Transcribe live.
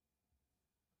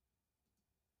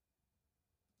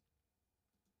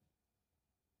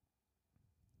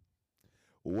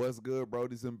What's good,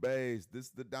 Brodies and Bays? This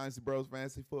is the Dynasty Bros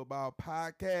Fantasy Football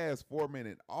Podcast,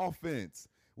 4-minute offense.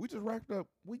 We just wrapped up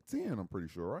week 10, I'm pretty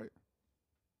sure, right?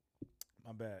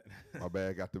 My bad. My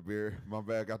bad, got the beard. My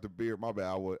bad,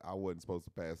 I wasn't supposed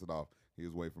to pass it off. He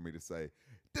was waiting for me to say,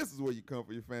 this is where you come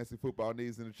for your fantasy football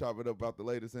needs and to chop it up about the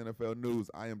latest NFL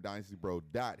news. I am Dynasty Bro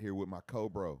Dot here with my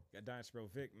co-bro. Got Dynasty Bro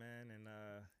Vic, man.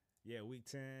 And, week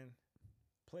 10.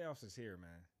 Playoffs is here, man.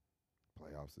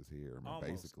 Playoffs is here,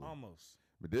 man, Almost.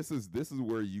 But this is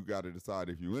where you got to decide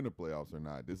if you're in the playoffs or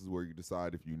not. This is where you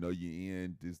decide if you know you're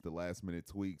in. This is the last minute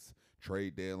tweaks.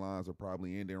 Trade deadlines are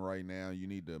probably ending right now. You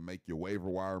need to make your waiver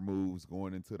wire moves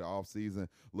going into the offseason.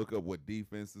 Look up what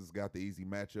defenses got the easy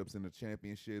matchups in the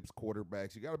championships,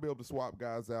 quarterbacks. You got to be able to swap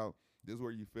guys out. This is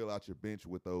where you fill out your bench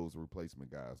with those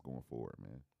replacement guys going forward,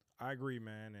 man. I agree,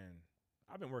 man. And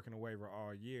I've been working the waiver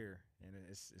all year, and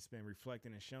it's been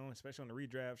reflecting and showing, especially on the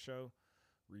redraft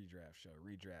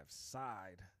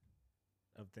side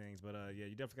of things. But you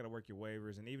definitely got to work your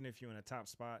waivers. And even if you're in a top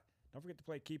spot, don't forget to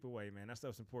play keep away, man. That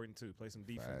stuff's important too. Play some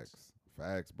defense.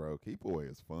 Facts, bro. Keep away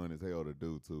is fun as hell to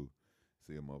do too.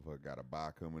 See a motherfucker got a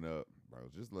bye coming up, bro.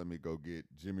 Just let me go get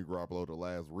Jimmy Garoppolo, the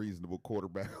last reasonable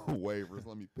quarterback on waivers.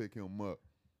 Let me pick him up.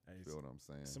 Hey, feel what I'm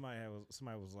saying?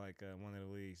 Somebody was like one of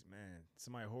the leagues, man.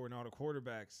 Somebody hoarding all the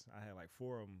quarterbacks. I had like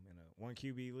 4 of them in a 1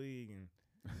 QB league, and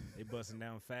they busting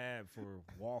down Fab for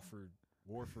Warford,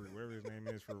 whatever his name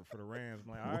is for the Rams.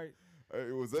 I'm like, all right.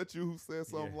 Hey, was that you who said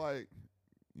something like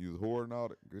you was hoarding all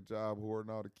the good job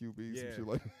hoarding all the QBs? Yeah. And shit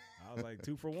like I was like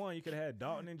 2 for 1. You could have had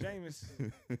Dalton and Jameis.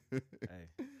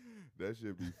 Hey, that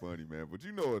should be funny, man. But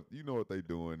you know what they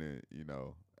doing, and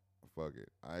fuck it.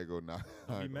 I ain't gonna knock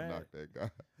that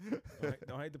guy.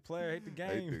 Don't hate the player, hate the game.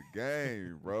 Hate the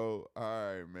game, bro. All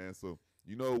right, man. So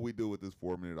you know what we do with this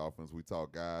 4-minute offense. We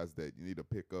talk guys that you need to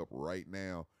pick up right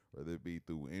now, whether it be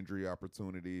through injury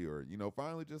opportunity or,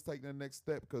 finally just taking the next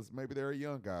step because maybe they're a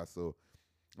young guy. So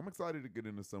I'm excited to get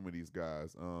into some of these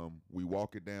guys. We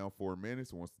walk it down 4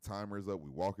 minutes. Once the timer is up, we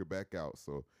walk it back out.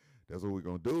 So that's what we're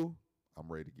going to do.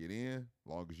 I'm ready to get in. As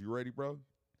long as you ready, bro.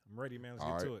 I'm ready, man. Let's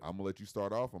get to it. I'm going to let you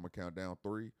start off. I'm going to count down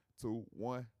 3, 2,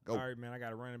 1, go. All right, man. I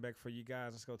got a running back for you guys.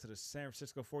 Let's go to the San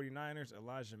Francisco 49ers,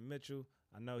 Elijah Mitchell.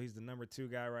 I know he's the number 2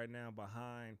 guy right now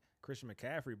behind Christian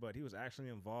McCaffrey, but he was actually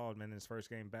involved, man, in his first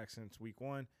game back since week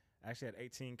 1. Actually had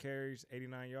 18 carries,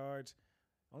 89 yards.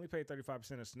 Only played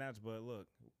 35% of snaps, but look,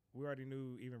 we already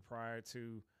knew even prior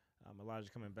to Elijah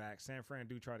coming back, San Fran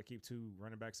do try to keep 2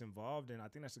 running backs involved, and I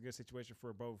think that's a good situation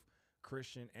for both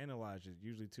Christian and Elijah,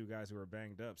 usually 2 guys who are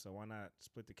banged up, so why not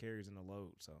split the carries and the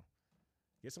load? So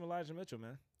get some Elijah Mitchell,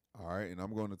 man. All right, and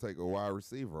I'm going to take a wide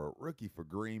receiver, a rookie for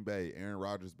Green Bay. Aaron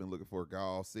Rodgers has been looking for a guy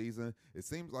all season. It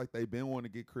seems like they've been wanting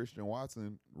to get Christian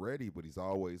Watson ready, but he's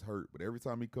always hurt. But every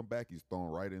time he come back, he's thrown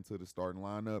right into the starting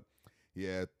lineup. He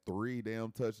had 3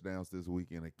 damn touchdowns this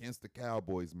weekend against the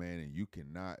Cowboys, man, and you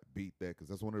cannot beat that because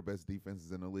that's one of the best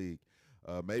defenses in the league.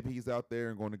 Maybe he's out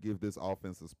there and going to give this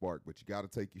offense a spark, but you got to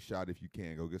take your shot if you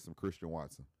can. Go get some Christian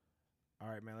Watson. All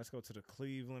right, man, let's go to the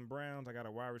Cleveland Browns. I got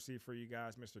a wide receiver for you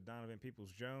guys, Mr. Donovan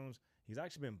Peoples-Jones. He's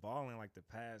actually been balling like the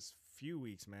past few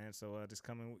weeks, man. So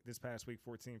this past week,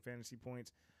 14 fantasy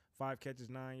points, 5 catches,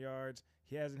 9 yards.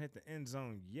 He hasn't hit the end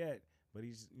zone yet, but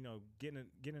he's getting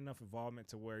enough involvement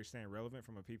to where he's staying relevant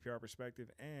from a PPR perspective.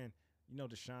 And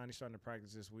Deshaun, he's starting to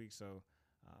practice this week, so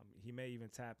he may even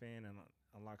tap in and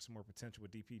unlock some more potential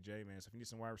with DPJ, man. So if you need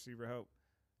some wide receiver help,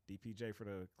 DPJ for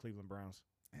the Cleveland Browns.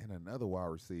 And another wide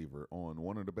receiver on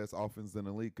one of the best offenses in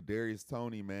the league, Kadarius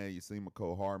Toney, man. You see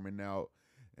McCole Hardman out.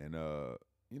 And,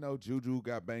 Juju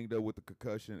got banged up with the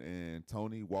concussion, and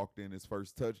Toney walked in his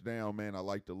first touchdown, man. I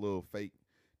like the little fake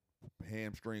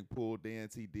hamstring pull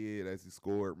dance he did as he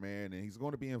scored, man. And he's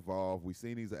going to be involved. We've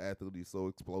seen he's an athlete. He's so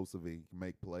explosive. He can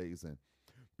make plays. And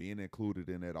being included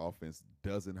in that offense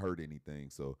doesn't hurt anything.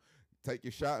 So, take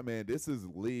your shot, man. This is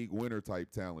league winner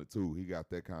type talent, too. He got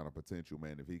that kind of potential,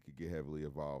 man, if he could get heavily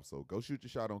involved. So go shoot your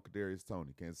shot on Kadarius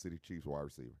Toney, Kansas City Chiefs wide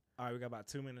receiver. All right, we got about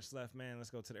 2 minutes left, man.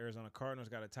 Let's go to the Arizona Cardinals.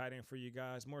 Got a tight end for you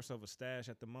guys. More so of a stash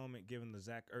at the moment, given the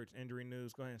Zach Ertz injury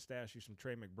news. Go ahead and stash you some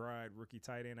Trey McBride, rookie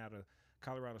tight end out of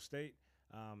Colorado State.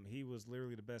 He was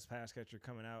literally the best pass catcher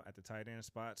coming out at the tight end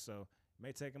spot, so it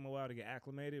may take him a while to get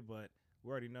acclimated, but we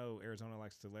already know Arizona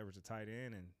likes to leverage the tight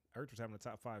end, and Ertz was having a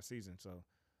top 5 season, so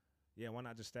yeah, why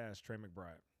not just stash Trey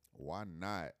McBride? Why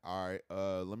not? All right,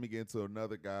 let me get into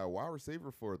another guy, wide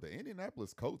receiver for the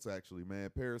Indianapolis Colts, actually, man.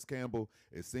 Paris Campbell,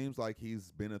 it seems like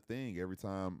he's been a thing every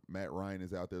time Matt Ryan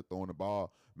is out there throwing the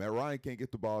ball. Matt Ryan can't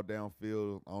get the ball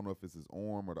downfield. I don't know if it's his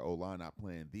arm or the O-line not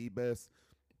playing the best,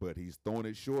 but he's throwing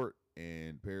it short.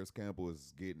 and Paris Campbell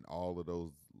is getting all of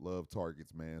those love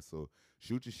targets, man. So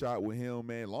shoot your shot with him,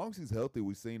 man. As long as he's healthy,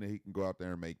 we've seen that he can go out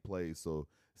there and make plays. So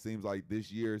seems like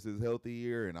this year is his healthy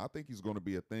year, and I think he's going to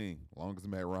be a thing as long as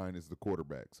Matt Ryan is the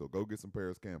quarterback. So go get some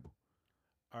Paris Campbell.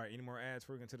 All right, any more ads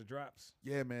before we get into the drops?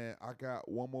 Yeah, man, I got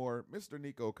one more. Mr.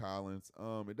 Nico Collins.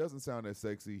 It doesn't sound that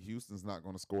sexy. Houston's not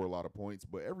going to score a lot of points,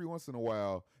 but every once in a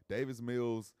while, Davis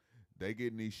Mills, they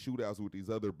get in these shootouts with these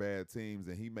other bad teams,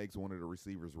 and he makes one of the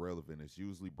receivers relevant. It's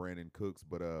usually Brandon Cooks,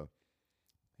 but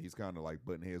he's kind of like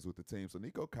butting heads with the team. So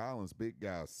Nico Collins, big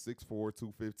guy, 6'4",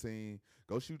 215.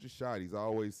 Go shoot your shot. He's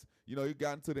always, he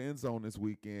got into the end zone this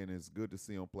weekend. It's good to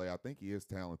see him play. I think he is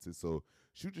talented. So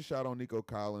shoot your shot on Nico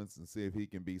Collins and see if he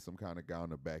can be some kind of guy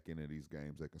on the back end of these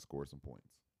games that can score some points.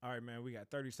 All right, man, we got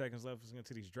 30 seconds left. Let's get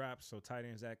to these drops. So tight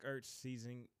end Zach Ertz,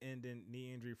 season-ending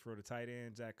knee injury for the tight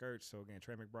end Zach Ertz. So, again,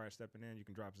 Trey McBride stepping in. You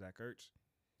can drop Zach Ertz.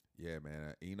 Yeah,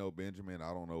 man. Eno Benjamin,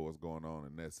 I don't know what's going on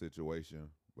in that situation.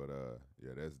 But,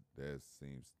 yeah, that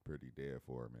seems pretty dead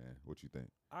for him, man. What you think?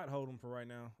 I'd hold him for right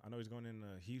now. I know he's going into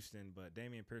Houston, but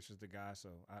Damian Pierce is the guy, so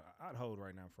I'd hold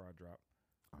right now before I drop.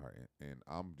 All right, and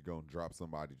I'm going to drop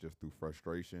somebody just through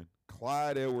frustration.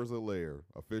 Clyde Edwards-Helaire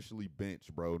officially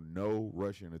benched, bro. No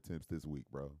rushing attempts this week,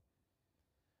 bro.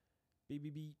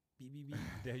 Beep.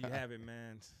 There you have it,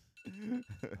 man.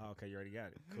 Okay, you already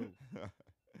got it. Cool.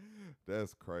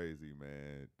 That's crazy,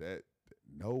 man.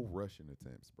 No rushing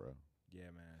attempts, bro. Yeah,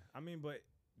 man. I mean, but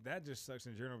that just sucks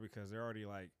in general because they're already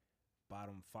like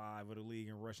bottom 5 of the league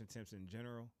in rushing attempts in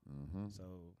general. Mm-hmm. So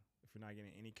if you're not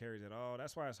getting any carries at all,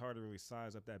 that's why it's hard to really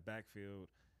size up that backfield.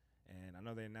 And I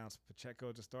know they announced Pacheco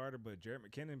as a starter, but Jared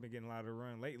McKinnon been getting a lot of the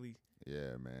run lately.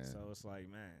 Yeah, man. So it's like,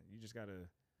 man, you just got to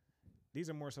 – these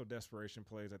are more so desperation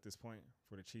plays at this point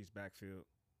for the Chiefs backfield.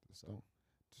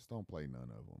 Just don't play none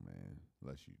of them, man.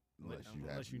 Unless you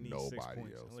need nobody 6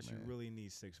 points, else, unless man. you really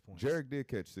need 6 points. Jarek did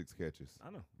catch 6 catches.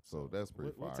 I know. So that's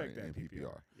pretty fire we'll take that in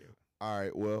PPR. Yeah. All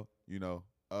right, well,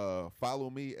 follow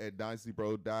me at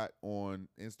DynastyBro. On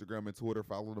Instagram and Twitter.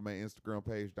 Follow my Instagram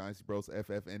page, Dynasty Bros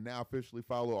FF, and now officially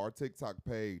follow our TikTok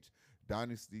page,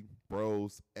 Dynasty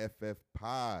Bros FF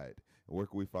Pod. Where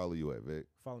can we follow you at, Vic?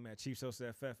 Follow me at Chiefs Host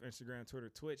FF, Instagram, Twitter,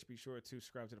 Twitch. Be sure to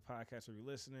subscribe to the podcast if you're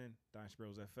listening, Dynasty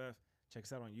Bros FF. Check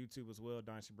us out on YouTube as well,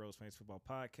 Dynasty Bros Fantasy Football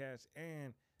Podcast,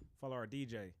 and follow our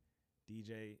DJ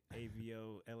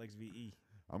AVO LXVE.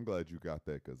 I'm glad you got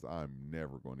that because I'm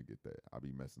never going to get that. I'll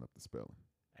be messing up the spelling.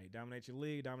 Hey, dominate your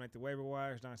league, dominate the waiver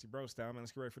wires, Dynasty Bro style. Man,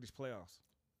 let's get ready for these playoffs.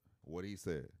 What he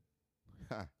said.